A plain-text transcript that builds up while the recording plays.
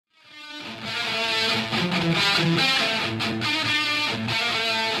The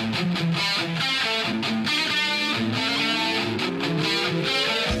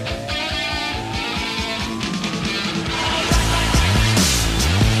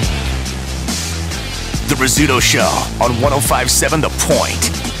Rizzuto Show on 105.7 The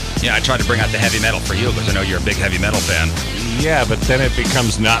Point. Yeah, I tried to bring out the heavy metal for you because I know you're a big heavy metal fan. Yeah, but then it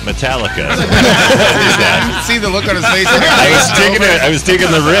becomes not Metallica. See the look on his face? I was digging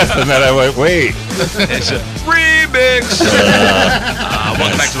the riff, and then I went, wait. It's a remix.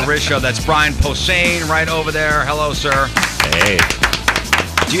 Welcome back to the Riz Show. That's Brian Posehn right over there. Hello, sir. Hey.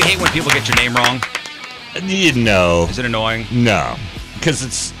 Do you hate when people get your name wrong? No. Is it annoying? No,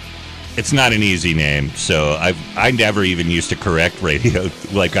 because it's not an easy name. So I never even used to correct radio.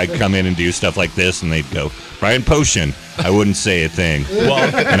 Like I'd come in and do stuff like this, and they'd go, Brian Posehn. I wouldn't say a thing. Well,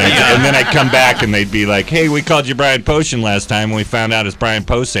 and then I'd come back and they'd be like, hey, we called you Brian Posehn last time and we found out it's Brian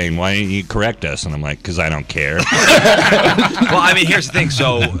Posehn. Why didn't you correct us? And I'm like, because I don't care. Well, I mean, here's the thing.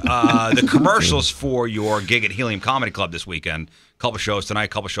 So the commercials for your gig at Helium Comedy Club this weekend, a couple shows tonight, a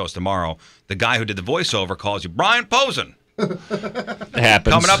couple shows tomorrow, the guy who did the voiceover calls you Brian Posehn.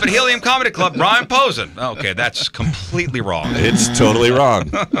 Happens. Coming up at Helium Comedy Club, Brian Posehn. Okay, that's completely wrong. It's totally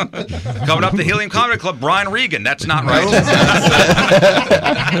wrong. Coming up to Helium Comedy Club, Brian Regan. That's not right.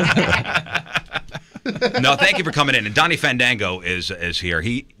 No, thank you for coming in. And Donnie Fandango is here.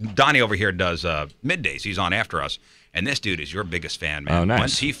 Donnie over here does middays. He's on after us. And this dude is your biggest fan, man. Oh, nice.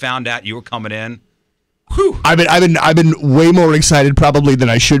 Once he found out you were coming in, whew. I've been way more excited probably than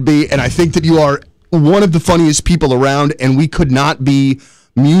I should be, and I think that you are one of the funniest people around, and we could not be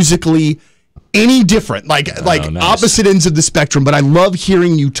musically any different, like nice. Opposite ends of the spectrum. But I love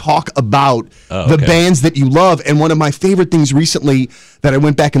hearing you talk about the bands that you love. And one of my favorite things recently that I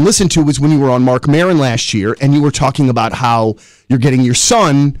went back and listened to was when you were on Mark Maron last year, and you were talking about how you're getting your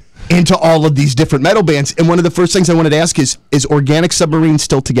son into all of these different metal bands. And one of the first things I wanted to ask is Organic Submarine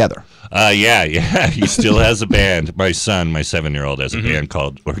still together? Yeah. He still has a band. My son, my 7-year-old, has a band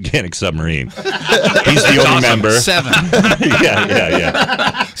called Organic Submarine. He's the only member. 7.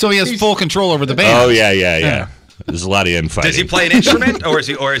 Yeah. So he has full control over the band. Oh, yeah. There's a lot of infighting. Does he play an instrument, or is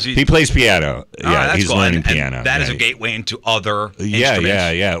he? He plays piano. Yeah, he's cool. learning piano. And that is a gateway into other instruments.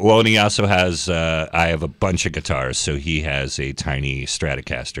 Yeah. Well, and he also has. I have a bunch of guitars, so he has a tiny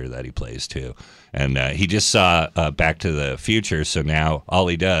Stratocaster that he plays too. And he just saw Back to the Future, so now all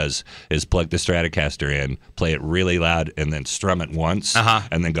he does is plug the Stratocaster in, play it really loud, and then strum it once,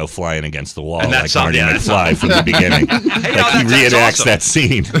 and then go flying against the wall like Marty McFly from the beginning. He reenacts that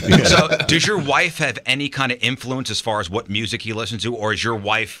scene. Yeah. So, does your wife have any kind of influence as far as what music he listens to, or is your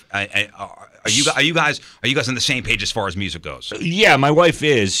wife? Are you guys on the same page as far as music goes? Yeah, my wife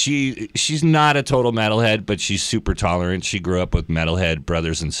is. She's not a total metalhead, but she's super tolerant. She grew up with metalhead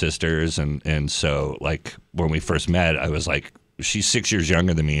brothers and sisters, and so like when we first met, I was like, she's 6 years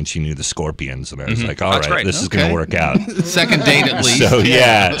younger than me, and she knew the Scorpions, and I was like, all right, this is going to work out. Second date at least.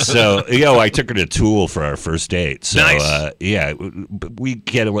 So I took her to Tool for our first date. So nice. We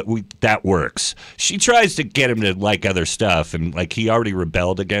get it. That works. She tries to get him to like other stuff, and like he already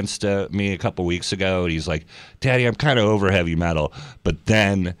rebelled against me a couple weeks ago, and he's like, Daddy, I'm kind of over heavy metal, but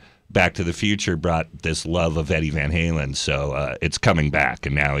then Back to the Future brought this love of Eddie Van Halen, so it's coming back,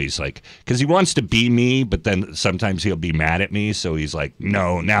 and now he's like, because he wants to be me, but then sometimes he'll be mad at me, so he's like,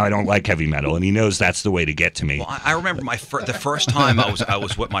 no, now I don't like heavy metal, and he knows that's the way to get to me. Well, I remember the first time I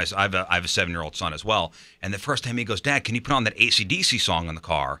was with I have a 7-year-old son as well, and the first time he goes, Dad, can you put on that AC/DC song in the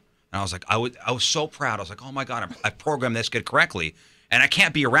car? And I was like, I was so proud. I was like, oh my God, I programmed this kid correctly, and I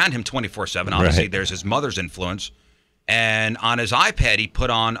can't be around him 24/7. Obviously, there's his mother's influence. And on his iPad, he put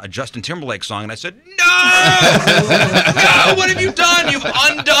on a Justin Timberlake song, and I said, No, what have you done? You've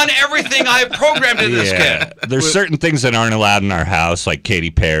undone everything I have programmed in this kid. There's certain things that aren't allowed in our house, like Katy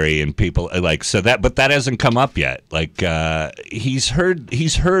Perry and people like but that hasn't come up yet. Like he's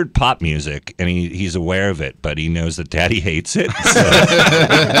heard pop music, and he's aware of it, but he knows that Daddy hates it. So.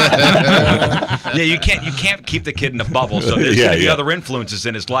 Yeah, you can't keep the kid in a bubble. So there's going to be other influences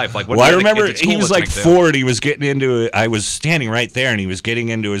in his life. Like, I remember he was like 4, and he was getting into it. I was standing right there, and he was getting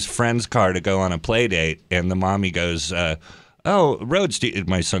into his friend's car to go on a play date, and the mommy goes, oh, Rhodes,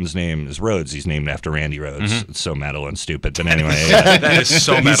 my son's name is Rhodes. He's named after Randy Rhodes. It's so metal and stupid, but anyway. That is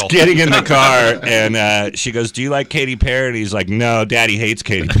so metal. He's getting in the car, and she goes, do you like Katy Perry? And he's like, no, Daddy hates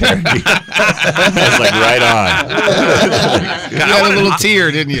Katy Perry. I was like, right on. You had a little tear,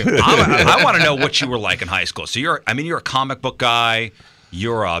 didn't you? I want to know what you were like in high school. So you're a comic book guy.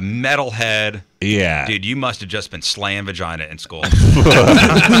 You're a metalhead. Yeah. Dude, you must have just been slaying vagina in school.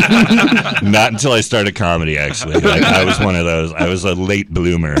 Not until I started comedy, actually. Like, I was one of those. I was a late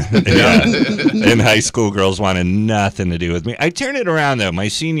bloomer. Yeah. In high school, girls wanted nothing to do with me. I turned it around, though. My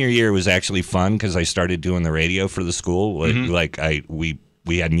senior year was actually fun because I started doing the radio for the school.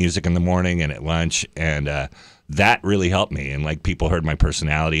 We had music in the morning and at lunch, and that really helped me. And like people heard my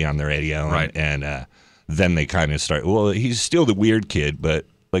personality on the radio, and then they kind of started. Well, he's still the weird kid, but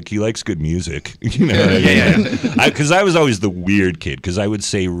like he likes good music, you know. Because I was always the weird kid because I would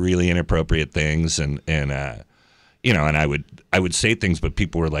say really inappropriate things, and you know, and I would say things, but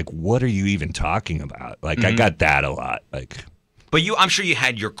people were like, "What are you even talking about?" Like I got that a lot, like. But I'm sure you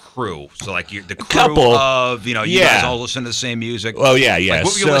had your crew. So like the crew of, you guys all listen to the same music. Oh yeah. Like,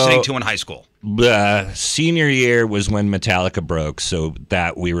 what were you listening to in high school? Senior year was when Metallica broke, so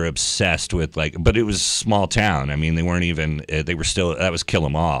that we were obsessed with but it was small town. I mean, they weren't even, they were still, that was Kill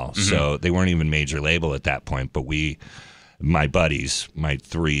 'Em All. So they weren't even major label at that point. But my buddies, my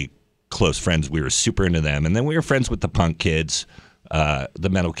 3 close friends, we were super into them. And then we were friends with the punk kids. The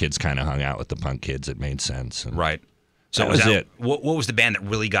metal kids kind of hung out with the punk kids. It made sense. Right. So that was it. What was the band that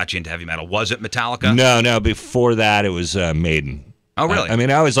really got you into heavy metal? Was it Metallica? No. Before that, it was Maiden. Oh, really? I mean,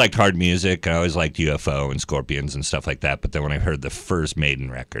 I always liked hard music. I always liked UFO and Scorpions and stuff like that. But then when I heard the first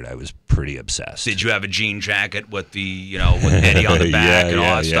Maiden record, I was pretty obsessed. Did you have a jean jacket with the, with Eddie on the back and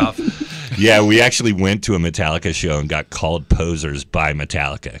all that stuff? Yeah, we actually went to a Metallica show and got called posers by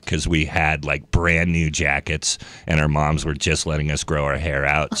Metallica because we had like brand new jackets and our moms were just letting us grow our hair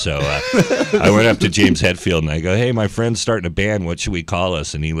out. So I went up to James Hetfield and I go, "Hey, my friend's starting a band. What should we call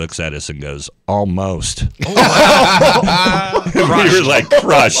us?" And he looks at us and goes, "Almost." We were like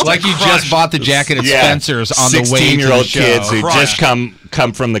crushed. Like you just bought the jacket at Spencer's on the way to the 16-year-old show. kids who just come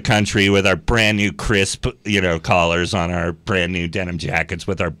from the country with our brand new crisp, collars on our brand new denim jackets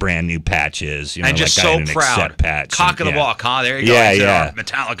with our brand new patches. And just like so proud. Cock of the walk, huh? There you go. Our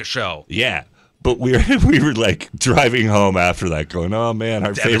Metallica show. Yeah. But we were like driving home after that, going, "Oh man,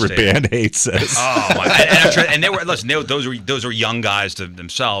 our favorite band hates us." Oh my! And they were those were young guys to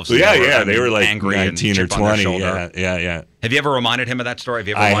themselves. So they were like angry 19 or 20. Yeah. Have you ever reminded him of that story? Have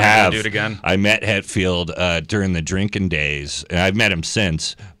you ever reminded him to do it again? I met Hetfield during the drinking days, and I've met him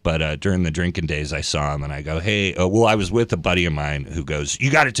since. But during the drinking days, I saw him, and I go, "Hey," I was with a buddy of mine who goes,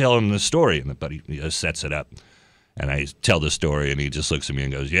 "You got to tell him the story," and the buddy sets it up. And I tell the story, and he just looks at me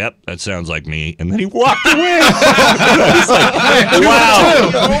and goes, "Yep, that sounds like me." And then he walked away. I was like,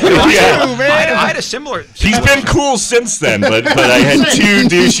 "Wow." I had a similar. He's been cool since then, but I had 2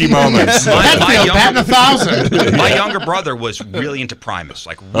 douchey moments. My younger brother was really into Primus,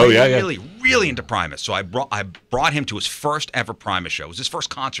 like really into Primus. So I brought him to his first ever Primus show. It was his first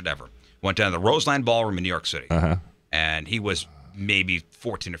concert ever. Went down to the Roseland Ballroom in New York City, and he was maybe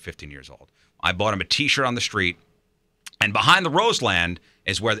 14 or 15 years old. I bought him a T-shirt on the street. And behind the Roseland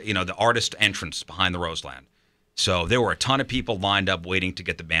is where the artist entrance behind the Roseland. So there were a ton of people lined up waiting to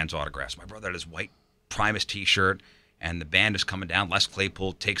get the band's autographs. My brother had his white Primus T-shirt, and the band is coming down. Les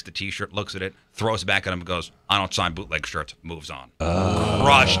Claypool takes the T-shirt, looks at it, throws it back at him, and goes, "I don't sign bootleg shirts." Moves on.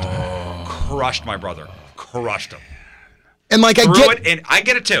 Crushed my brother. Crushed him. And like I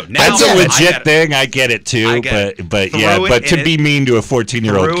get it too. Now, that's a legit thing. I get it too. But to be mean to a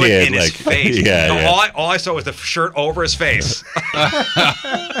 14-year-old kid, in his face. All I saw was the shirt over his face. And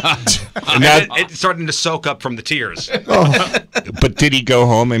it started to soak up from the tears. But did he go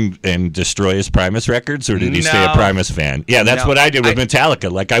home and destroy his Primus records, or did he stay a Primus fan? Yeah, that's what I did with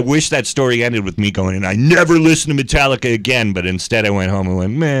Metallica. Like I wish that story ended with me going, "And I never listen to Metallica again." But instead, I went home and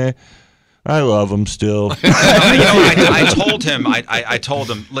went, "Meh. I love him still." I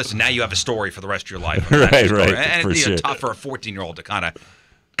told him, "Listen, now you have a story for the rest of your life." Right. And it's tough for a 14-year-old to kind of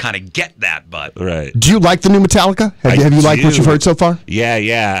get that, but right. Do you like the new Metallica? Have you liked what you've heard so far?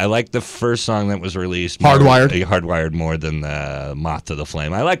 Yeah. I like the first song that was released. Hardwired more than Moth to the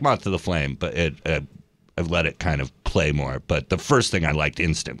Flame. I like Moth to the Flame, but I've let it kind of play more. But the first thing I liked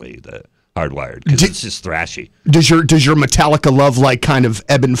instantly, the Hardwired, because it's just thrashy. Does your Metallica love like kind of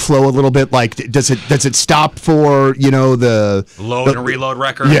ebb and flow a little bit? Like does it stop for the load and reload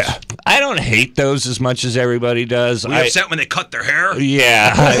records? Yeah, I don't hate those as much as everybody does. Were you upset when they cut their hair?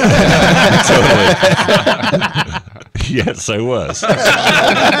 Yeah, totally. Yes, I was.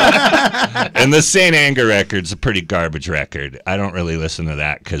 And the Saint Anger record's a pretty garbage record. I don't really listen to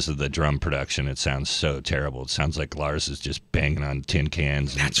that because of the drum production. It sounds so terrible. It sounds like Lars is just banging on tin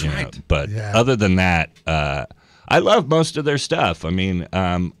cans. That's right. But other than that, I love most of their stuff. I mean,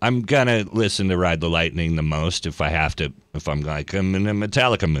 I'm gonna listen to Ride the Lightning the most if I have to. If I'm in a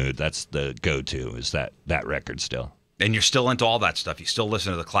Metallica mood, that's the go-to. Is that record still? And you're still into all that stuff. You still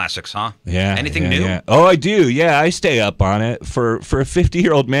listen to the classics, huh? Yeah. Anything new? Yeah. Oh, I do. Yeah, I stay up on it. For a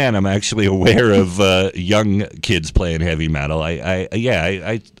 50-year-old man, I'm actually aware of young kids playing heavy metal. I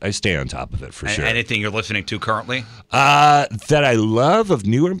stay on top of it for sure. Anything you're listening to currently? That I love of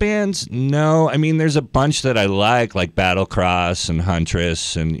newer bands? No. I mean, there's a bunch that I like Battlecross and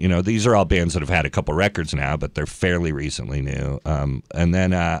Huntress, and these are all bands that have had a couple records now, but they're fairly recently new. And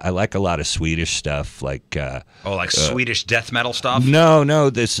then I like a lot of Swedish stuff, like Swedish death metal stuff? No.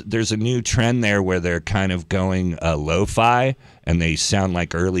 There's a new trend there where they're kind of going lo-fi, and they sound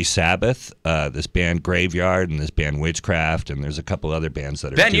like early Sabbath. This band Graveyard and this band Witchcraft, and there's a couple other bands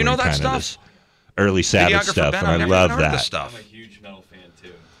that are Ben, doing you know that kind stuff? of this early Sabbath stuff, Ben, and I love that. Stuff. I'm a huge metal fan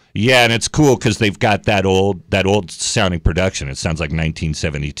too. Yeah, and it's cool because they've got that old sounding production. It sounds like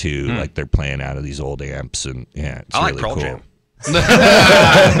 1972, like they're playing out of these old amps, and it's I like really Pearl cool. Jam.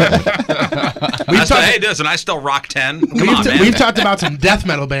 Listen, I still rock 10. Come on, man. We've talked about some death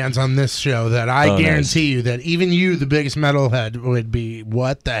metal bands on this show that I guarantee you that even you, the biggest metalhead, would be,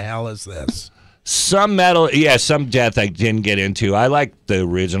 what the hell is this? Some metal, some death I didn't get into. I like the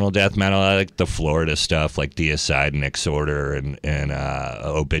original death metal. I like the Florida stuff, like Deicide and Exorder and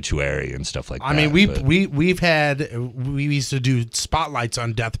Obituary and stuff like that. I mean, we used to do spotlights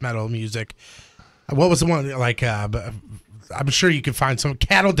on death metal music. What was the one I'm sure you can find some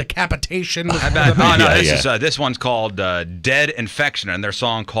Cattle Decapitation. This one's called Dead Infection, and their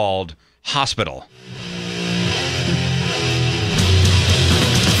song called Hospital.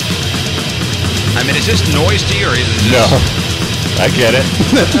 I mean, is this noise to you, or is this... No, I get it.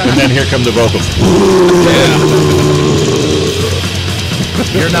 And then here come the vocals.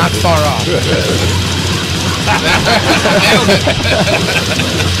 You're not far off.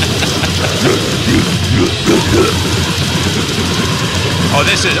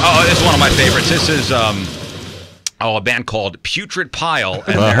 This is one of my favorites. This is a band called Putrid Pile,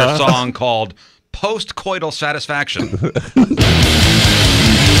 and their song called Post-Coital Satisfaction. This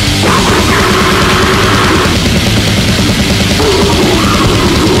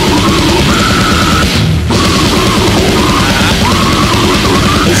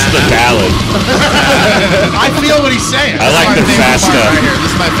is the ballad. I feel what he's saying. I like the fast stuff. Right here.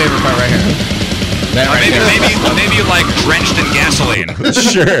 This is my favorite part right here. Maybe you like Drenched in Gasoline.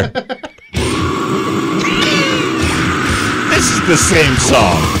 Sure. This is the same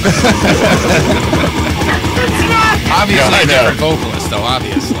song. Obviously, a different vocalist, though.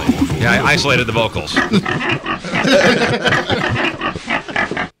 Obviously. Yeah, I isolated the vocals. Yeah,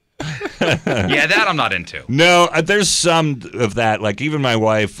 that I'm not into. No, there's some of that. Like even my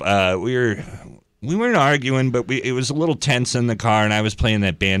wife, we weren't arguing, but it was a little tense in the car, and I was playing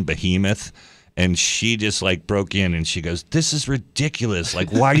that band Behemoth. And she just broke in and she goes, "This is ridiculous.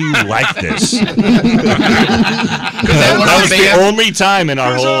 Like, why do you like this?" That was the only time in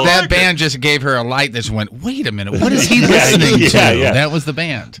our whole... That band just gave her a light that just went, wait a minute, what is he listening to? Yeah. That was the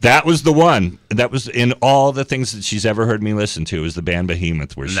band. That was the one. That was in all the things that she's ever heard me listen to was the band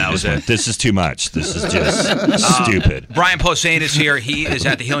Behemoth, where she just went, "This is too much. This is just stupid." Brian Posehn is here. He is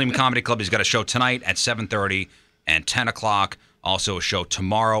at the Helium Comedy Club. He's got a show tonight at 7:30 and 10 o'clock. Also a show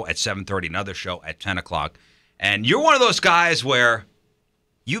tomorrow at 7:30, another show at 10 o'clock. And you're one of those guys where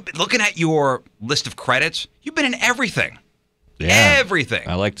you've been looking at your list of credits, you've been in everything. Yeah. Everything.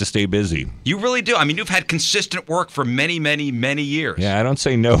 I like to stay busy. You really do. I mean, you've had consistent work for many, many, many years. Yeah, I don't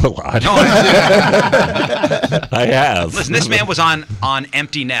say no a lot. No, I have. Listen, this man was on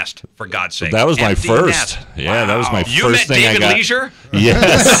Empty Nest, for God's sake. That was my Empty first. Nest. Yeah, that was my You first met thing David I got. Leisure?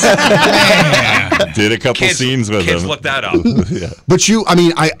 Yes. Did a couple scenes with kids him. look that up. Yeah. But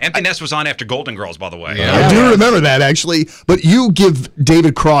Empty Nest was on after Golden Girls, by the way. I do remember that, actually. But you give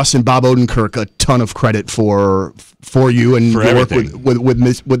David Cross and Bob Odenkirk a ton of credit for you and For your work everything. with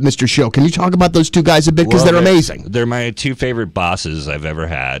Mr. Show. Can you talk about those two guys a bit? Because they're amazing. They're my two favorite bosses I've ever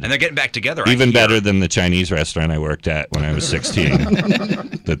had. And they're getting back together. Even better than the Chinese restaurant I worked at when I was 16.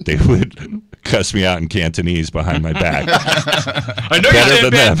 That they would cuss me out in Cantonese behind my back. I know you're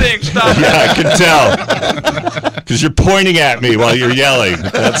saying bad things. Stop. Yeah, I can tell. Because you're pointing at me while you're yelling.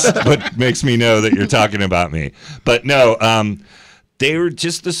 That's what makes me know that you're talking about me. But no, they were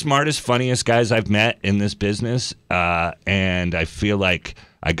just the smartest, funniest guys I've met in this business. And I feel like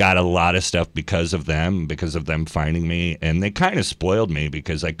I got a lot of stuff because of them finding me. And they kind of spoiled me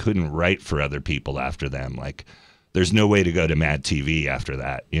because I couldn't write for other people after them. Like, there's no way to go to Mad TV after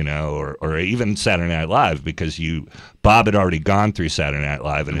that, or even Saturday Night Live, because Bob had already gone through Saturday Night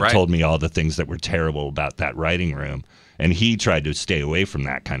Live and had told me all the things that were terrible about that writing room. And he tried to stay away from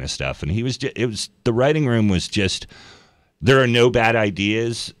that kind of stuff. And the writing room was just... there are no bad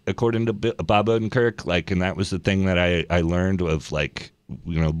ideas, according to Bob Odenkirk. Like, and that was the thing that I learned of, like,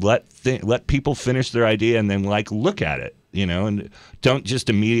 you know, let people finish their idea and then, like, look at it, you know, and don't just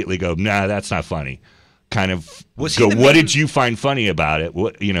immediately go, nah, that's not funny. Kind of go, what did you find funny about it?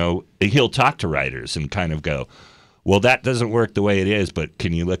 What, you know, he'll talk to writers and kind of go, well, that doesn't work the way it is, but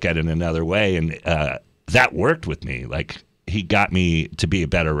can you look at it another way? And that worked with me. Like, he got me to be a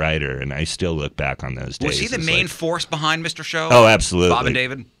better writer, and I still look back on those days. Was he the main force behind Mr. Show? Oh, absolutely. Bob and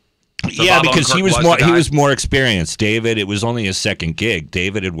David? So yeah, Bob because Odenkirk he was more experienced. David, it was only his second gig.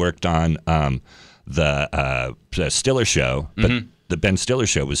 David had worked on the Stiller Show, but the Ben Stiller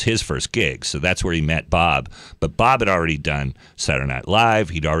Show was his first gig, so that's where he met Bob. But Bob had already done Saturday Night Live.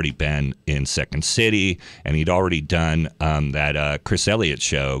 He'd already been in Second City, and he'd already done that Chris Elliott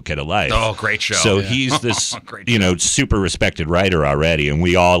show, Get a Life. Oh, great show. So he's this, you know, super respected writer already, and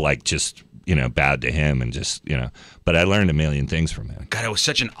we all, like, just, you know, bowed to him and just, you know. But I learned a million things from him. God, it was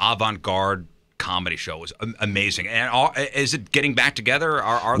such an avant-garde comedy show. It was amazing. And is it getting back together?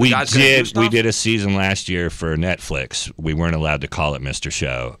 Are the guys going to do stuff? We did a season last year for Netflix. We weren't allowed to call it Mr.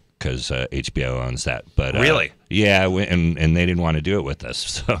 Show because HBO owns that. But really? Yeah, and they didn't want to do it with us.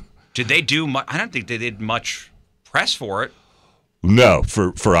 So did they do much? I don't think they did much press for it. No,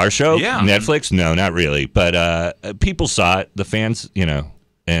 for our show? Yeah. Netflix? No, not really. But people saw it, the fans, you know.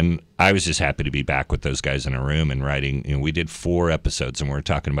 And I was just happy to be back with those guys in a room and writing. You know, we did 4 episodes, and we're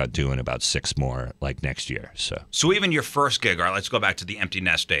talking about doing about 6 more, like, next year. So even your first gig, all right, let's go back to the Empty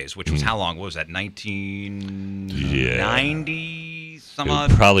Nest days, which was how long? What was that, 1990 some it would odd?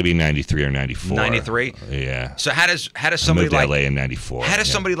 probably be 93 or 94. 93? Yeah. So how does somebody moved like to LA in 94. How does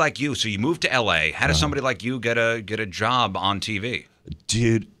somebody like you? So you moved to LA. How does somebody like you get a job on TV?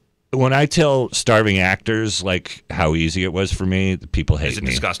 Dude, when I tell starving actors, like, how easy it was for me, people hate me. Is it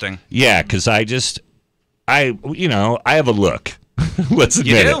disgusting? Yeah, because I have a look. Let's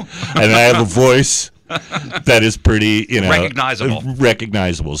admit You do? it. And I have a voice that is pretty, you know,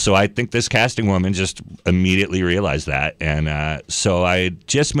 recognizable. So I think this casting woman just immediately realized that. And so I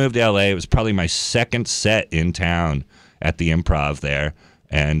just moved to LA. It was probably my second set in town at the Improv there.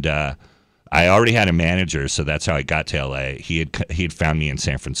 And I already had a manager, so that's how I got to LA. He had found me in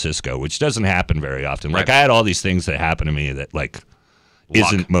San Francisco, which doesn't happen very often. Like, I had all these things that happened to me that, like,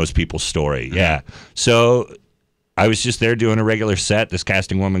 isn't most people's story. Mm-hmm. Yeah. So I was just there doing a regular set. This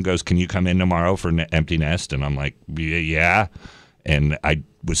casting woman goes, "Can you come in tomorrow for Empty Nest?" And I'm like, "Yeah." And I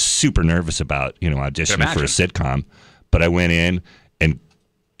was super nervous about, you know, auditioning for a sitcom, but I went in and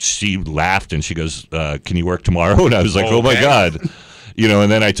she laughed and she goes, "Can you work tomorrow?" And I was like, "Oh my God." You know,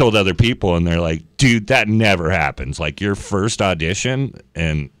 and then I told other people, and they're like, "Dude, that never happens. Like, your first audition,"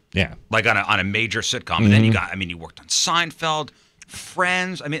 and yeah, like on a major sitcom, and then you worked on Seinfeld,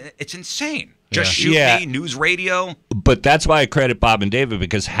 Friends. I mean, it's insane. Just Shoot Me, News Radio. But that's why I credit Bob and David,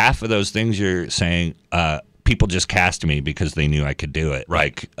 because half of those things you're saying, people just cast me because they knew I could do it.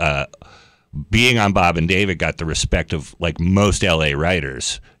 Right. Like, being on Bob and David got the respect of, like, most LA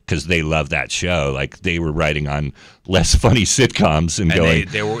writers. Because they love that show, like, they were writing on less funny sitcoms and going.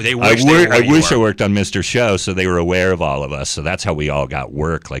 I wish I worked on Mr. Show, so they were aware of all of us. So that's how we all got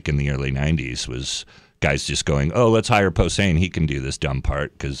work, like in the early '90s, was guys just going, "Oh, let's hire Posehn. He can do this dumb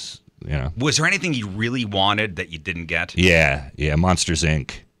part." Because, you know. Was there anything you really wanted that you didn't get? Yeah, Monsters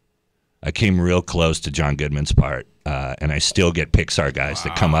Inc. I came real close to John Goodman's part, and I still get Pixar guys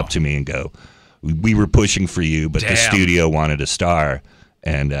that come up to me and go, "We were pushing for you, but the studio wanted a star."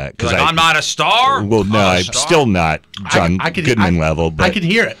 And because I'm not a star. Well, no, I'm still not John Goodman level. But I can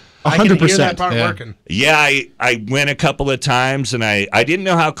hear it. 100%. I can hear that part working. Yeah, I went a couple of times, and I didn't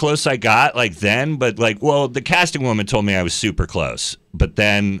know how close I got, like, then. But, like, well, the casting woman told me I was super close. But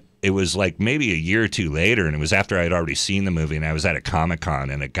then it was like maybe a year or two later, and it was after I had already seen the movie, and I was at a Comic-Con,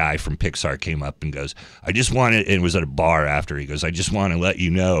 and a guy from Pixar came up and goes, "I just wanted," and it was at a bar after, he goes, "I just want to let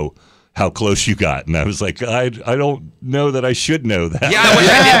you know how close you got." And I was like, I don't know that I should know that. Yeah,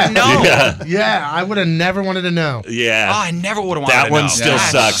 I didn't know. Yeah, I would have never wanted to know. Yeah. Oh, I never would have wanted to know. That one still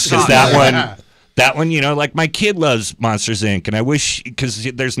sucks, because that one, you know, like, my kid loves Monsters Inc., and I wish, because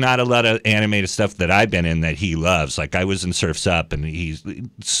there's not a lot of animated stuff that I've been in that he loves. Like, I was in Surf's Up, and he's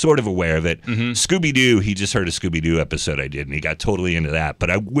sort of aware of it. Mm-hmm. Scooby-Doo, he just heard a Scooby-Doo episode I did, and he got totally into that. But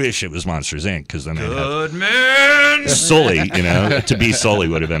I wish it was Monsters Inc., because then Goodman! Sulley, you know, to be Sulley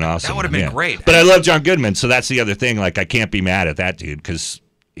would have been awesome. That would have been great. But I love John Goodman, so that's the other thing. Like, I can't be mad at that dude, because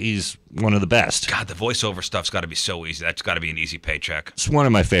he's one of the best. God, the voiceover stuff's got to be so easy. That's got to be an easy paycheck. It's one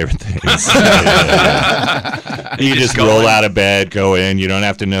of my favorite things. You just roll out of bed, go in. You don't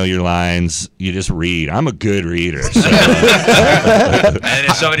have to know your lines. You just read. I'm a good reader. So. And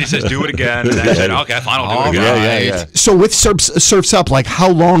if somebody says, do it again, and I said, okay, fine, I'll do it again. Yeah. So with Surf's Up, like how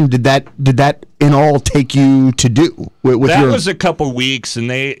long did that in all take you to do? With that was a couple weeks,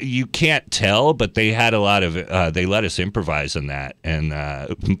 and you can't tell, but they had a lot of they let us improvise on that, and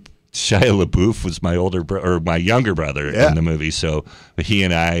Shia LaBeouf was my younger brother in the movie, so he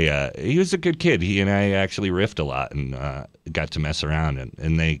and I he was a good kid. He and I actually riffed a lot and got to mess around,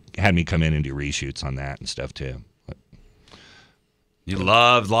 and they had me come in and do reshoots on that and stuff too. You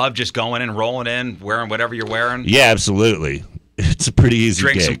love just going in, rolling in, wearing whatever you're wearing. Yeah, absolutely. It's a pretty easy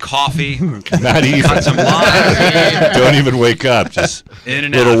Drink gig. some coffee. Not even. Cut some lime. Don't even wake up. Just in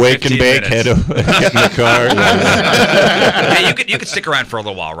and little out, wake and 15 bake. Get in the car. Hey, you could stick around for a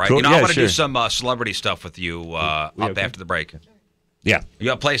little while, right? Cool. You know, Yeah, I want to do sure. some celebrity stuff with you up after the break. Yeah. You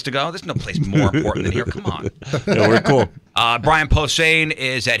got a place to go? There's no place more important than here. Come on. Yeah, we're cool. Brian Posehn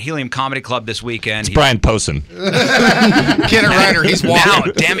is at Helium Comedy Club this weekend. It's Brian Posehn. Get it right, or he's walking. Now,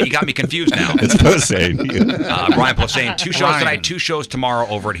 damn it, you got me confused now. It's Posehn. Brian Posehn, 2 shows tonight, 2 shows tomorrow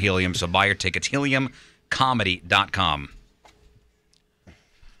over at Helium, so buy your tickets, heliumcomedy.com.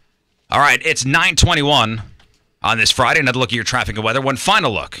 All right, it's 9:21 on this Friday. Another look at your traffic and weather. One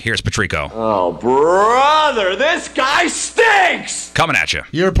final look. Here's Patrico. Oh, brother, this guy stinks! Coming at you.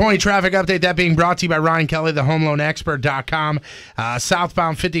 Your point traffic update, that being brought to you by Ryan Kelly, thehomeloanexpert.com.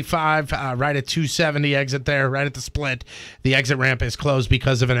 Southbound 55, right at 270 exit there, right at the split. The exit ramp is closed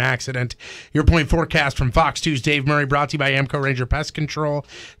because of an accident. Your point forecast from Fox 2's Dave Murray, brought to you by Amco Ranger Pest Control.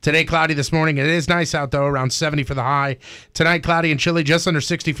 Today, cloudy this morning. It is nice out, though, around 70 for the high. Tonight, cloudy and chilly, just under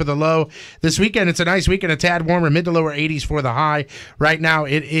 60 for the low. This weekend, it's a nice weekend, a tad warmer, mid to lower 80s for the high. Right now,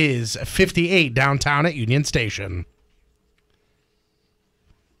 it is 58 downtown at Union Station.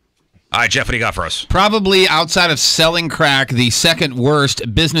 All right, Jeff, what do you got for us? Probably outside of selling crack, the second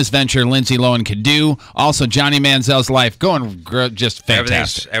worst business venture Lindsay Lohan could do. Also, Johnny Manziel's life going just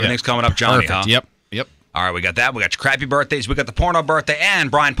fantastic. Everything's coming up, Johnny, Perfect. huh? Yep. All right, we got that. We got your crappy birthdays. We got the porno birthday and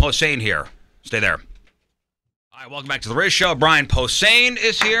Brian Posehn here. Stay there. All right, welcome back to the Riz Show. Brian Posehn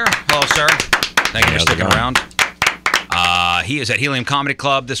is here. Hello, sir. Thank you for sticking around. He is at Helium Comedy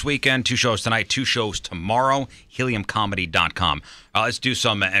Club this weekend. 2 shows tonight, 2 shows tomorrow. HeliumComedy.com. Let's do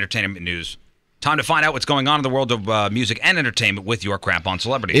some entertainment news. Time to find out what's going on in the world of music and entertainment with your crap on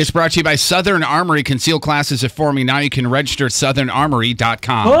celebrities. It's brought to you by Southern Armory. Concealed classes are forming. Now you can register at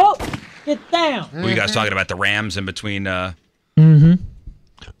southernarmory.com. Oh, get down. Were you guys talking about the Rams in between?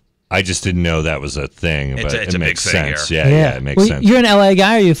 I just didn't know that was a thing, but It's it a makes big thing sense. here. Yeah, it makes sense. You're an LA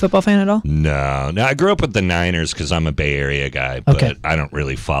guy. Are you a football fan at all? No, I grew up with the Niners because I'm a Bay Area guy, but Okay. I don't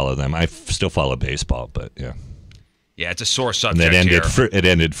really follow them. I still follow baseball, but yeah. Yeah, it's a sore And subject it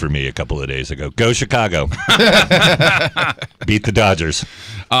ended for me a couple of days ago. Go Chicago. Beat the Dodgers.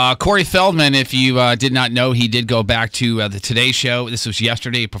 Corey Feldman, if you did not know, he did go back to the Today Show. This was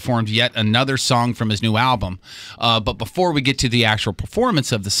yesterday. He performed yet another song from his new album. But before we get to the actual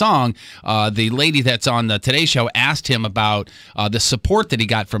performance of the song, the lady that's on the Today Show asked him about the support that he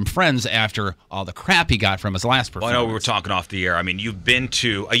got from friends after all the crap he got from his last performance. Well, I know we were talking off the air. I mean, you've been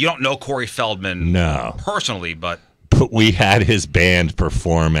to you don't know Corey Feldman personally, but we had his band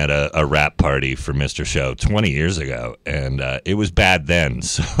perform at a rap party for Mr. Show 20 years ago, and it was bad then.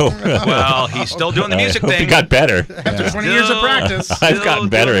 So well, he's still doing the music thing. He got better. After 20 years of practice. I've gotten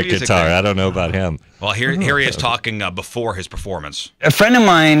better at music guitar. thing. I don't know about him. Well, here he is talking before his performance. A friend of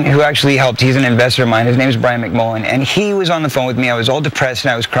mine who actually helped, he's an investor of mine, his name is Brian McMullen, and he was on the phone with me. I was all depressed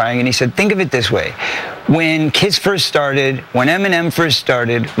and I was crying, and he said, think of it this way. When Kiss first started, when Eminem first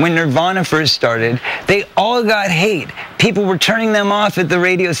started, when Nirvana first started, they all got hate. People were turning them off at the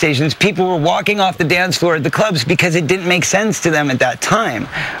radio stations. People were walking off the dance floor at the clubs because it didn't make sense to them at that time.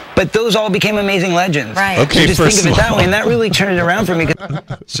 But those all became amazing legends. Right. Okay, so just first think of it of that way, and that really turned it around for me.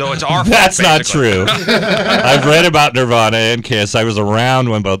 So it's our fault, That's not basically. true. I've read about Nirvana and Kiss. I was around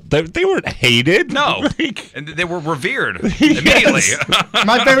when both they weren't hated. No, and they were revered immediately.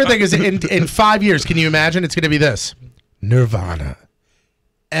 My favorite thing is in 5 years, can you imagine? It's going to be this: Nirvana,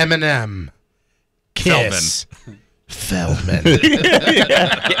 Eminem, Kiss, Feldman.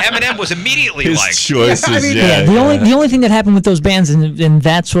 Yeah, Eminem was immediately His liked. choices. The only thing that happened with those bands in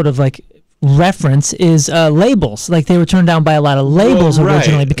that sort of like reference is labels. Like they were turned down by a lot of labels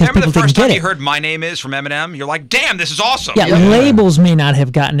originally because Remember people the first didn't time get you it. heard "My Name Is" from Eminem? You're like, "Damn, this is awesome." Yeah, labels may not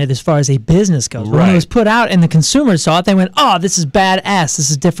have gotten it as far as a business goes. But when it was put out and the consumers saw it, they went, "Oh, this is badass.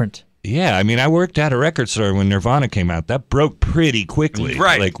 This is different." Yeah, I mean, I worked at a record store when Nirvana came out. That broke pretty quickly.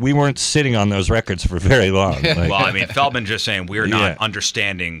 Right. Like, we weren't sitting on those records for very long. Like, Well, I mean, Feldman just saying we're not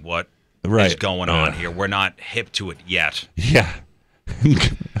understanding what is going on here. We're not hip to it yet. Yeah.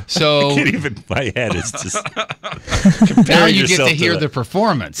 So I can't even, my head is just now you get to yourself hear to the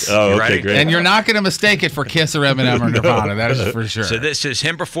performance. Oh, okay, Ready? great. And you're not going to mistake it for Kiss or Eminem or Nirvana. That is for sure. So this is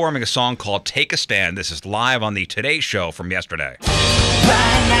him performing a song called Take a Stand. This is live on the Today Show from yesterday.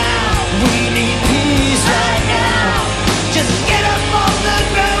 Right now, we need peace right now. Just get up on the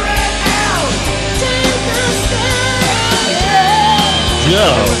ground right now. Take a stand.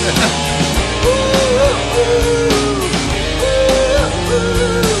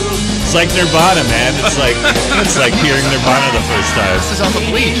 It's like Nirvana, man. It's like hearing Nirvana the first time. This is on the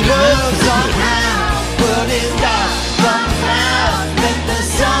Bleach, isn't it?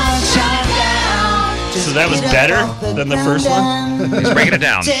 So that was better than the first one? He's breaking it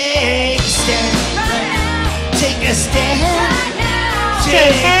down. Take a stand right now. Take a stand right now.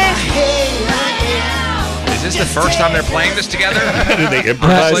 Take a Is this the first time they're playing this together? Did they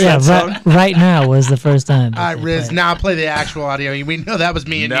improvise that song? Right now was the first time. All right, Riz, now play the actual audio. We know that was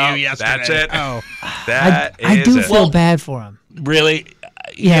me and No, you yesterday. that's it. Oh. I do feel bad for him. Really?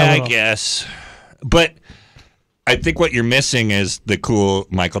 Yeah, a I little. guess. But I think what you're missing is the cool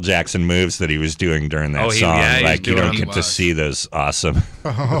Michael Jackson moves that he was doing during that song. he was Like, you doing don't them. get to see those awesome.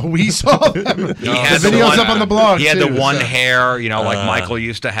 Oh, we saw them. He had the videos up on the blog. He had too, the one so. hair, like Michael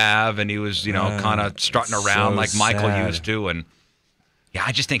used to have, and he was, kind of strutting around so like Michael sad. used to. And yeah,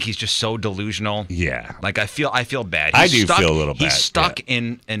 I just think he's just so delusional. Yeah. Like I feel bad. I do feel a little bad, He's stuck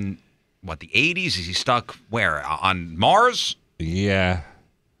in what, the 80s? Is he stuck where, on Mars? Yeah.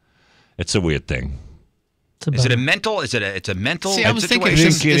 It's a weird thing. Is it a mental? It's a mental See, I was thinking,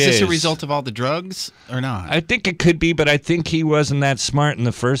 situation? is this a is. result of all the drugs or not? I think it could be, but I think he wasn't that smart in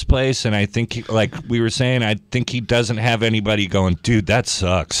the first place. And I think, like we were saying, I think he doesn't have anybody going, dude, that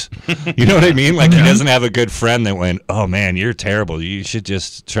sucks. You know what I mean? Like, he doesn't have a good friend that went, oh, man, you're terrible. You should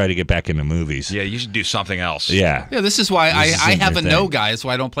just try to get back into movies. Yeah, you should do something else. Yeah. Yeah, this is why This I isn't have your a no thing. guy. That's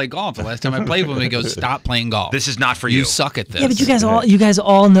why I don't play golf. The last time I played with him, he goes, "Stop playing golf. This is not for you. You suck at this." Yeah, but you guys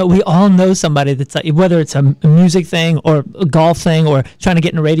all know. We all know somebody that's like, whether it's a music thing or a golf thing or trying to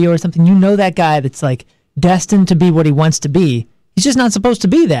get in a radio or something. You know that guy that's like destined to be what he wants to be. He's just not supposed to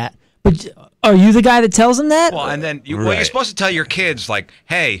be that. But are you the guy that tells him that? Well, and then you're supposed to tell your kids, like,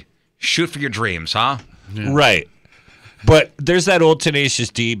 hey, shoot for your dreams, huh? Yeah. Right. But there's that old Tenacious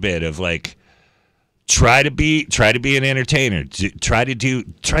D bit of like, try to be an entertainer. Try to do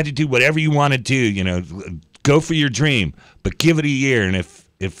whatever you want to do. Go for your dream, but give it a year. And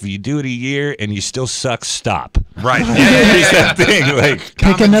if you do it a year and you still suck, stop. Right. There's that thing. Like,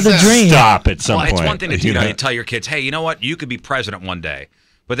 pick another dream. Stop at some point. It's one thing to do. You tell your kids, hey, you know what? You could be president one day.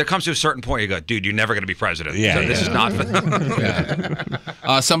 But there comes to a certain point, you go, dude, you're never going to be president. Yeah, so this is not.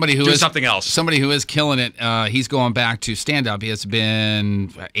 Somebody who do is something else. Somebody who is killing it. He's going back to stand up. He has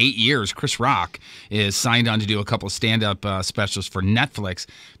been 8 years. Chris Rock is signed on to do a couple of stand up specials for Netflix.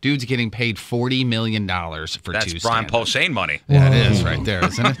 Dude's getting paid $40 million for That's two Brian stand-up. Posehn money. Yeah, it is right there,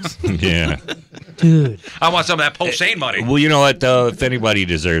 isn't it? Yeah. Dude. I want some of that Posehn money. Well, you know what, though? If anybody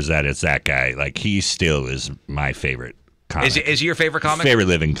deserves that, it's that guy. Like, he still is my favorite comic. Is he your favorite comic? Favorite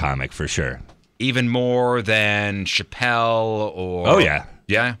living comic, for sure. Even more than Chappelle or... Oh, yeah.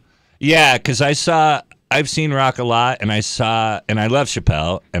 Yeah? Yeah, because I've seen Rock a lot, and I love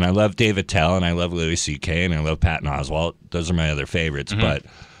Chappelle, and I love Dave Attell, and I love Louis C.K., and I love Patton Oswalt. Those are my other favorites, but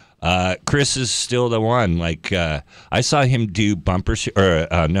Chris is still the one. Like, I saw him do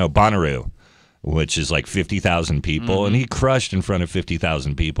Bonnaroo, which is like 50,000 people, and he crushed in front of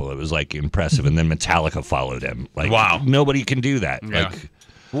 50,000 people. It was like impressive, and then Metallica followed him. Like, wow, nobody can do that. Yeah. Like,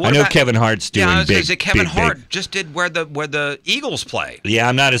 I know Kevin Hart's doing I was big. gonna say Kevin big, Hart big. just did where the Eagles play. Yeah,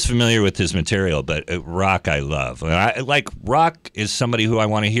 I'm not as familiar with his material, but Rock I love. And I like Rock is somebody who I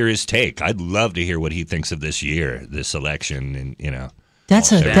want to hear his take. I'd love to hear what he thinks of this year, this election, and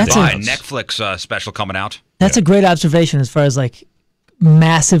That's a Netflix special coming out. That's a great observation as far as like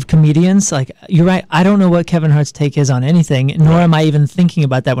massive comedians. Like, you're right. I don't know what Kevin Hart's take is on anything, nor am I even thinking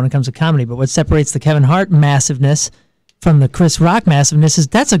about that when it comes to comedy. But what separates the Kevin Hart massiveness from the Chris Rock massiveness is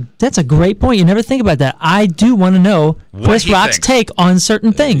that's a great point. You never think about that. I do want to know Chris Rock's take on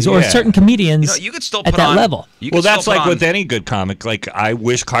certain things or certain comedians you could still at that level. Well, that's like with any good comic. Like, I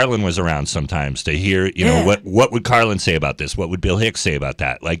wish Carlin was around sometimes to hear, what would Carlin say about this? What would Bill Hicks say about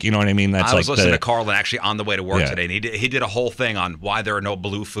that? Like, you know what I mean? That's I was like listening to Carlin actually on the way to work today, and he did a whole thing on why there are no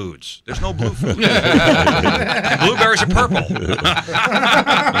blue foods. There's no blue foods. And blueberries are purple.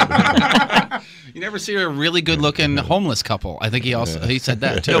 You never see a really good-looking homeless couple. I think he said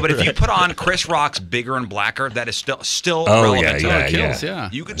that too. No, but if you put on Chris Rock's Bigger and Blacker, that is still relevant. Yeah.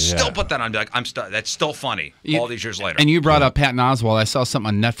 You could still put that on. And be like, that's still funny all these years later. And you brought up Patton Oswalt. I saw something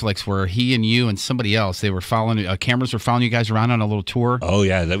on Netflix where he and you and somebody else, they were following. Cameras were following you guys around on a little tour. Oh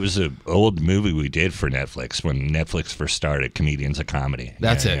yeah, that was an old movie we did for Netflix when Netflix first started. Comedians of Comedy.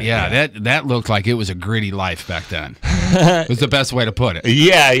 That's it. Yeah, that looked like it was a gritty life back then. It was the best way to put it.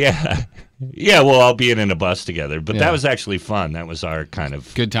 Yeah, we'll all be in a bus together. But that was actually fun. That was our kind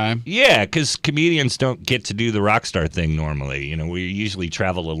of... Good time? Yeah, because comedians don't get to do the rock star thing normally. You know, we usually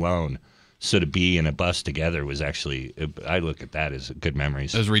travel alone. So to be in a bus together was actually... I look at that as good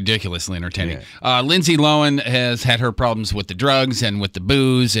memories. It was ridiculously entertaining. Yeah. Lindsay Lohan has had her problems with the drugs and with the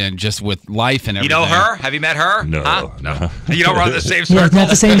booze and just with life and everything. You know her? Have you met her? No. Huh? No. You don't run the same circle? Yeah, not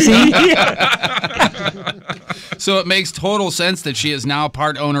the same scene? So it makes total sense that she is now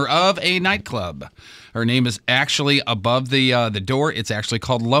part owner of a nightclub. Her name is actually above the door. It's actually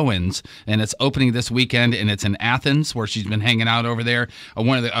called Lowen's, and it's opening this weekend, and it's in Athens, where she's been hanging out over there.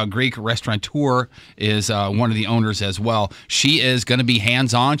 One of the Greek restaurateur is one of the owners as well. She is going to be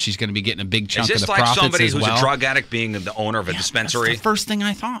hands-on. She's going to be getting a big chunk of the profits as well. Is this like somebody who's a drug addict being the owner of a dispensary? That's the first thing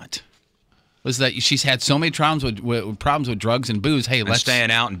I thought. Was that she's had so many problems with drugs and booze. Hey, let's staying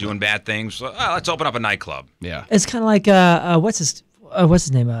out and doing bad things. So, let's open up a nightclub. Yeah, it's kind of like what's his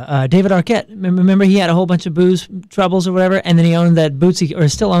name? David Arquette. Remember, he had a whole bunch of booze troubles or whatever, and then he owned that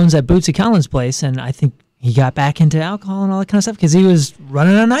still owns that Bootsy Collins place, and I think he got back into alcohol and all that kind of stuff because he was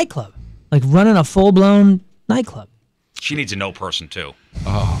running a nightclub, like running a full blown nightclub. She needs a no person too.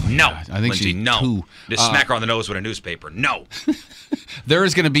 Oh no, God. I think Lindsay, no. Just smack her on the nose with a newspaper. No. There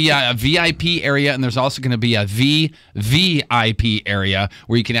is going to be a VIP area, and there's also going to be a VVIP area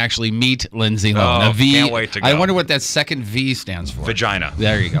where you can actually meet Lindsay Lohan. Can't wait to go. I wonder what that second V stands for. Vagina.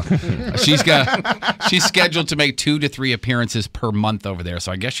 There you go. She's scheduled to make 2 to 3 appearances per month over there,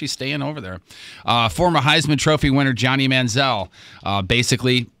 so I guess she's staying over there. Former Heisman Trophy winner Johnny Manziel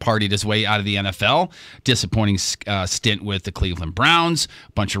basically partied his way out of the NFL. Disappointing stint with the Cleveland Browns.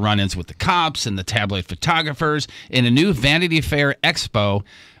 A bunch of run-ins with the cops and the tabloid photographers. In a new Vanity Fair expo,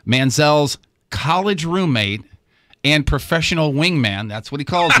 Manziel's college roommate and professional wingman, that's what he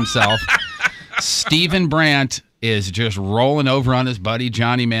calls himself, Stephen Brandt, is just rolling over on his buddy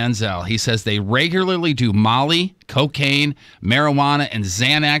Johnny Manziel. He says they regularly do Molly, cocaine, marijuana, and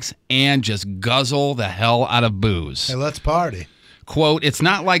Xanax and just guzzle the hell out of booze. Hey, let's party. Quote, it's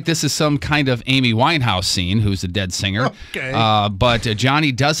not like this is some kind of Amy Winehouse scene, who's a dead singer. Okay. But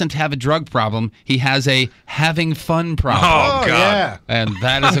Johnny doesn't have a drug problem. He has a having fun problem. Oh, God. Yeah. And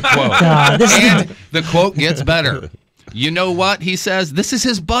that is a quote. And the quote gets better. You know what? He says, this is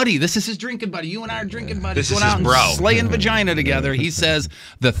his buddy. This is his drinking buddy. You and I are drinking buddies. This is going his out bro. and slaying vagina together. He says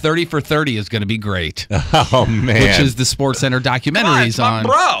the 30 for 30 is going to be great. Oh, man. Which is the SportsCenter documentaries it's my on.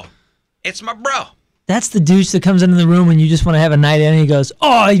 bro. It's my bro. That's the douche that comes into the room when you just want to have a night in and he goes,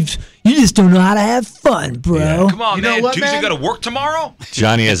 oh, you just don't know how to have fun, bro. Yeah. Come on, You man. know what, Tuesday man? got to work tomorrow?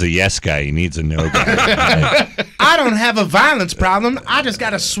 Johnny has a yes guy. He needs a no guy. I don't have a violence problem. I just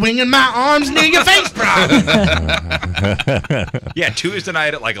got a swinging my arms near your face problem. Yeah, Tuesday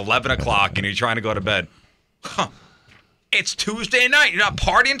night at like 11 o'clock and you're trying to go to bed. Huh. It's Tuesday night. You're not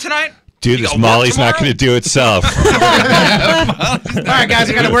partying tonight? Dude, You this got work Molly's not tomorrow? going to do itself. All right, guys,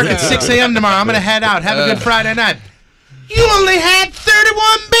 I got to work at 6 a.m. tomorrow. I'm going to head out. Have a good Friday night. You only had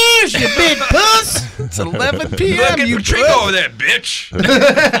 31 beers, you big puss. It's 11 Look p.m. at You your drink over there, bitch.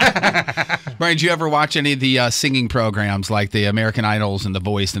 Brian, did you ever watch any of the singing programs like the American Idols and The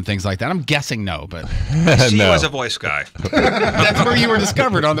Voice and things like that? I'm guessing no, but I see you No. as a voice guy. that's where you were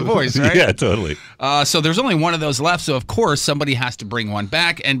discovered on The Voice, right? Yeah, totally. So there's only one of those left, so of course somebody has to bring one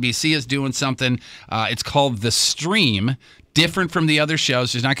back. NBC is doing something. It's called The Stream. Different from the other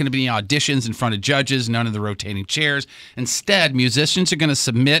shows. There's not going to be any auditions in front of judges, none of the rotating chairs. Instead, musicians are going to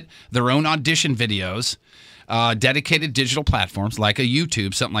submit their own audition videos, dedicated digital platforms like a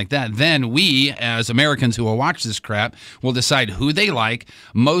YouTube, something like that. Then we, as Americans who will watch this crap, will decide who they like.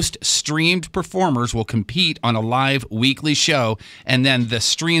 Most streamed performers will compete on a live weekly show, and then the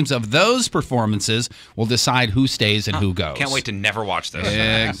streams of those performances will decide who stays and who goes. Can't wait to never watch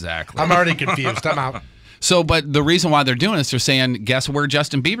this. Exactly. I'm already confused. I'm out. So, but the reason why they're doing this, they're saying, guess where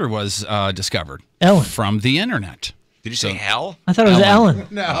Justin Bieber was discovered? Ellen. From the internet. Did you say hell? I thought it was Ellen.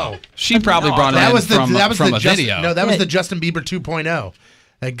 No. She probably brought That it was in from a Justin, video. No, that was Yeah. the Justin Bieber 2.0.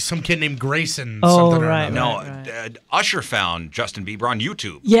 Like some kid named Grayson. Oh, something or right, another. No, right. Usher found Justin Bieber on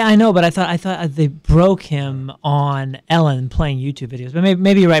YouTube. Yeah, I know, but I thought they broke him on Ellen playing YouTube videos. But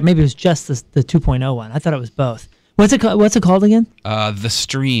maybe you're right. Maybe it was just the 2.0 one. I thought it was both. What's it called again? The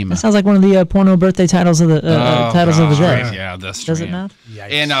Stream. That sounds like one of the porno birthday titles of the titles of the day. Right, yeah, The Stream. Does it not?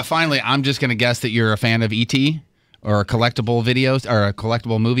 And finally, I'm just going to guess that you're a fan of E.T. or collectible videos or a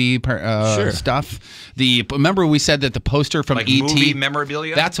collectible movie stuff. Remember we said that the poster from Like E.T. movie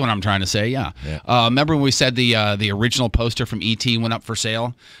memorabilia? That's what I'm trying to say. Yeah. Remember when we said the original poster from E.T. went up for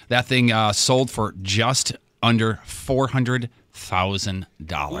sale? That thing sold for just under $400,000.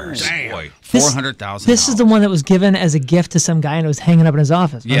 Boy. $400,000. This is the one that was given as a gift to some guy and it was hanging up in his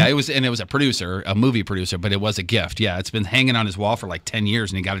office. Yeah, right? it was a movie producer, but it was a gift. Yeah, it's been hanging on his wall for like 10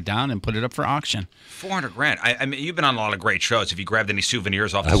 years, and he got it down and put it up for auction. $400,000. I mean, you've been on a lot of great shows. Have you grabbed any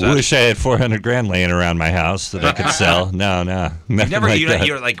souvenirs off the I set? wish I had $400,000 laying around my house that I could sell. No, nothing Never, like that.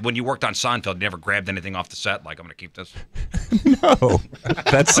 you're like when you worked on Seinfeld, you never grabbed anything off the set. Like I'm going to keep this. No,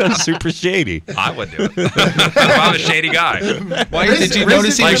 that sounds super shady. I would do it. I'm a shady guy. Why did you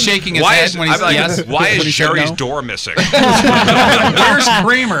notice he was shaking his head when he's why is when he said Sherry's no? door missing? Where's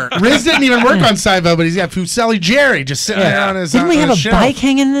Kramer? Riz didn't even work on Seinfeld, but he's got Fuseli Jerry just sitting there on his Didn't we on have his a shelf. bike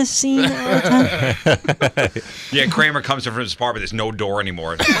hanging in this scene all the time? Yeah, Kramer comes in from his apartment. There's no door anymore.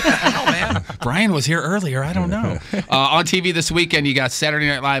 What the hell, man? Brian was here earlier. I don't know. On TV this weekend, you got Saturday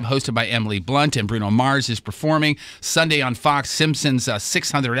Night Live hosted by Emily Blunt, and Bruno Mars is performing. Sunday on Fox, Simpsons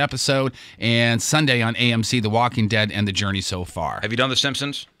 600th episode, and Sunday on AMC, The Walking Dead and The Journey So Far. Have you done The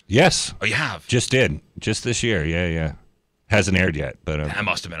Simpsons? Yes. Oh, you have? Just this year. Yeah. Hasn't aired yet, but That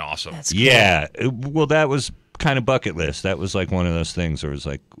must have been awesome. yeah. Well, that was kind of bucket list. That was like one of those things where it was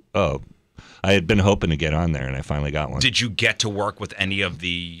like, oh, I had been hoping to get on there, and I finally got one. Did you get to work with any of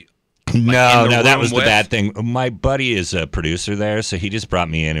the... No, in the that room was with? the bad thing. My buddy is a producer there, so he just brought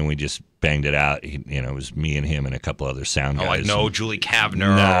me in, and we just banged it out. It was me and him and a couple other sound guys. like no Julie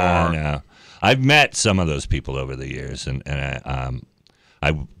Kavner? No. I've met some of those people over the years, and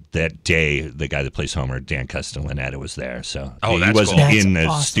I that day, the guy that plays Homer, Dan Castellaneta, was there. So Oh, he that's wasn't cool. in the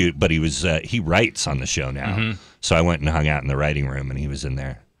That's studio, but he was. He writes on the show now. So I went and hung out in the writing room, and he was in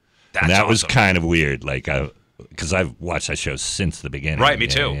there. That's And that was awesome. kind of weird, like because I've watched that show since the beginning. Right, me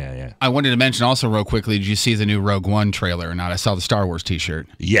Yeah, too. Yeah. I wanted to mention also real quickly, did you see the new Rogue One trailer or not? I saw the Star Wars t-shirt.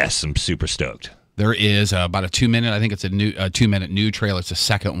 Yes, I'm super stoked. There is about a 2-minute, I think it's a new 2-minute new trailer. It's the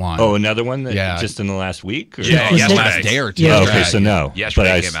second one. Oh, another one that Yeah. just in the last week? Or? Yeah, Was yes, it- last day or two. Yeah. Okay, so no.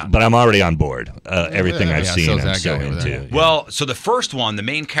 Yesterday came out. But I'm already on board. Everything I've Yeah, seen, so's I'm that so guy over there. into. Well, so the first one, the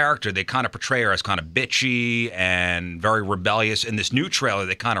main character, they kind of portray her as kind of bitchy and very rebellious. In this new trailer,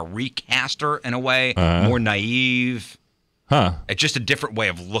 they kind of recast her in a way, more naive. Huh. It's just a different way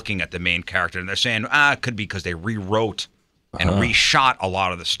of looking at the main character. And they're saying, it could be because they rewrote and reshot a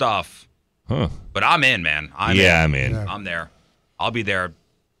lot of the stuff. Huh. But I'm in, man. I'm in. I'm there. I'll be there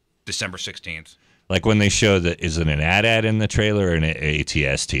December 16th. Like when they show is it an ad in the trailer or an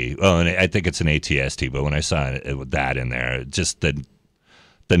ATST? Oh, and I think it's an ATST, but when I saw it with that in there, just the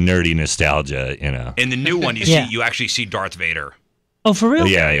nerdy nostalgia, In the new one, you actually see Darth Vader. Oh, for real?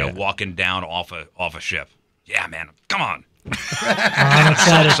 Yeah. Walking down off a ship. Yeah, man. Come on. I'm So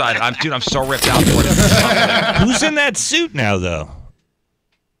excited. excited. I'm so ripped out for it. Who's in that suit now, though?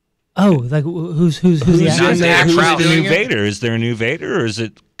 Oh, like who's the Who's actor? Not in there? Zach Who's Krause the new doing it? Vader? Is there a new Vader, or is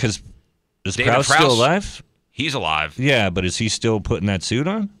it because is David Krause Prowse. still alive? He's alive. Yeah, but is he still putting that suit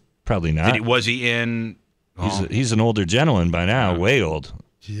on? Probably not. Was he in? He's an older gentleman by now, way old.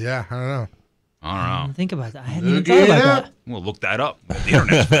 Yeah, I don't know. I don't know. Think about that. I hadn't even thought about that. We'll look that up. The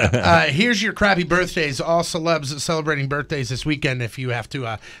internet. Here's your crappy birthdays. All celebs celebrating birthdays this weekend. If you have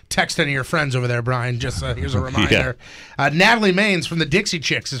to text any of your friends over there, Brian, just here's a reminder. Natalie Maines from the Dixie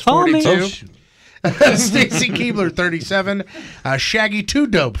Chicks is Call me. 42. Stacy Keebler, 37. Shaggy Two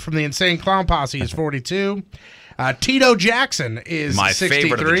Dope from the Insane Clown Posse is 42. Tito Jackson is My 63.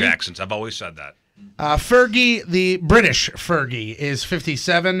 favorite of the Jacksons. I've always said that. Fergie, the British Fergie, is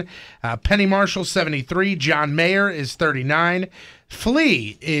 57. Penny Marshall, 73. John Mayer is 39.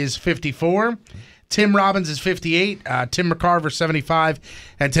 Flea is 54. Tim Robbins is 58. Tim McCarver, 75.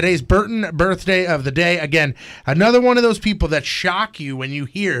 And today's Burton birthday of the day. Again, another one of those people that shock you when you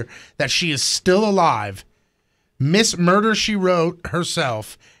hear that she is still alive. Miss Murder, She Wrote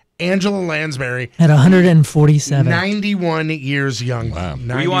herself, Angela Lansbury, At 147. 91 years young. Wow.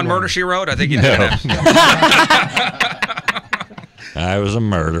 Were you on Murder, She Wrote? I think you did. I was a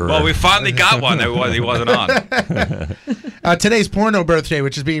murderer. Well, we finally got one that he wasn't on. Today's porno birthday,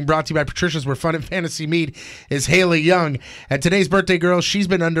 which is being brought to you by Patricia's Where Fun and Fantasy Meet, is Haley Young. And today's birthday girl, she's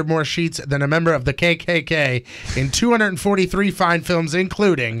been under more sheets than a member of the KKK in 243 fine films,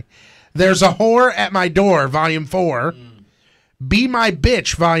 including There's a Whore at My Door, Volume 4, Be My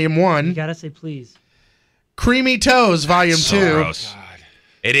Bitch, Volume 1, You gotta say please. Creamy Toes, Volume 2, So gross.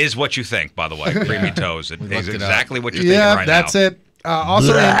 It is what you think, by the way. Creamy toes. It is exactly what you're Yeah, thinking right that's now. it.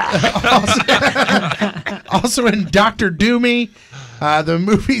 Also in Dr. Doomy, the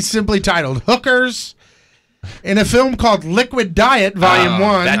movie simply titled Hookers. In a film called Liquid Diet, Volume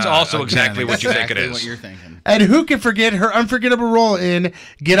 1. That's also exactly what you think it is. What you're thinking. And who can forget her unforgettable role in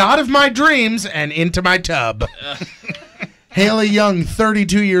Get Out of My Dreams and Into My Tub? Haley Young,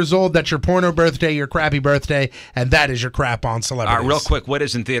 32 years old. That's your porno birthday, your crappy birthday, and that is your crap on celebrities. Real quick, what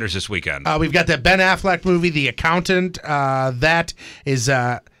is in theaters this weekend? We've got that Ben Affleck movie, The Accountant. That is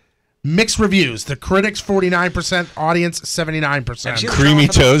mixed reviews. The critics 49%, audience 79%. Creamy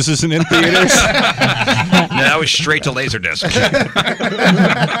Toes isn't in theaters. No, that was straight to Laserdisc.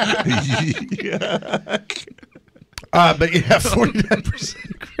 But yeah,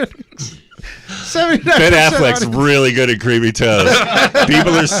 49% critics. 79% Ben Affleck's audience. really good at Creamy Toes.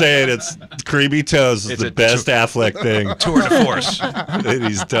 People are saying it's Creamy Toes is It's the a best Affleck thing Tour de force. that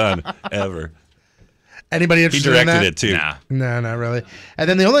he's done ever. Anybody He interested in directed that? it too. Nah. No, not really. And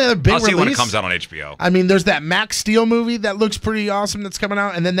then the only other big I'll see release, when it comes out on HBO. I mean, there's that Max Steel movie that looks pretty awesome that's coming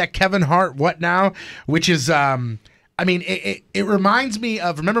out, and then that Kevin Hart What Now, which is, I mean, it reminds me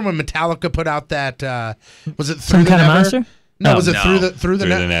of, remember when Metallica put out that, was it Through Some the Kind of Never? Monster? No, No. was it No. Through the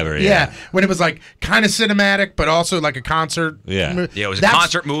Never, yeah. when it was like kind of cinematic, but also like a concert. Yeah. Yeah, it was a That's-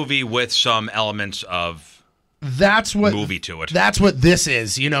 concert movie with some elements of That's what movie to it. That's what this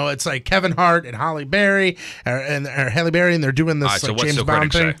is. You know, it's like Kevin Hart and Halle Berry, or Halle Berry, and they're doing this All right, so like what's James the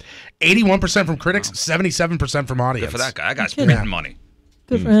Bond thing. critics 81% from critics, 77% from audience. Good for that guy. That guy's kidding. printing money.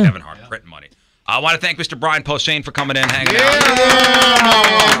 Good for him. Kevin Hart, printing money. I want to thank Mr. Brian Posehn for coming in, hanging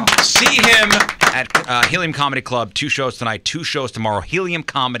out. See him at Helium Comedy Club. 2 shows tonight, 2 shows tomorrow.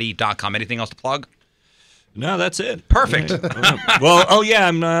 HeliumComedy.com. Anything else to plug? No, that's it. Perfect. Well, oh yeah,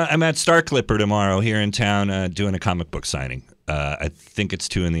 I'm at Star Clipper tomorrow here in town doing a comic book signing. I think it's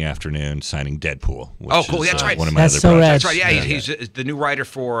 2 in-the-afternoon signing Deadpool. Which Oh, cool. is, That's right. One of my That's other so projects. That's right. Yeah, he's the new writer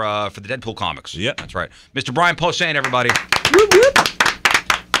for the Deadpool comics. Yep. That's right. Mr. Brian Posehn, everybody. Whoop, whoop.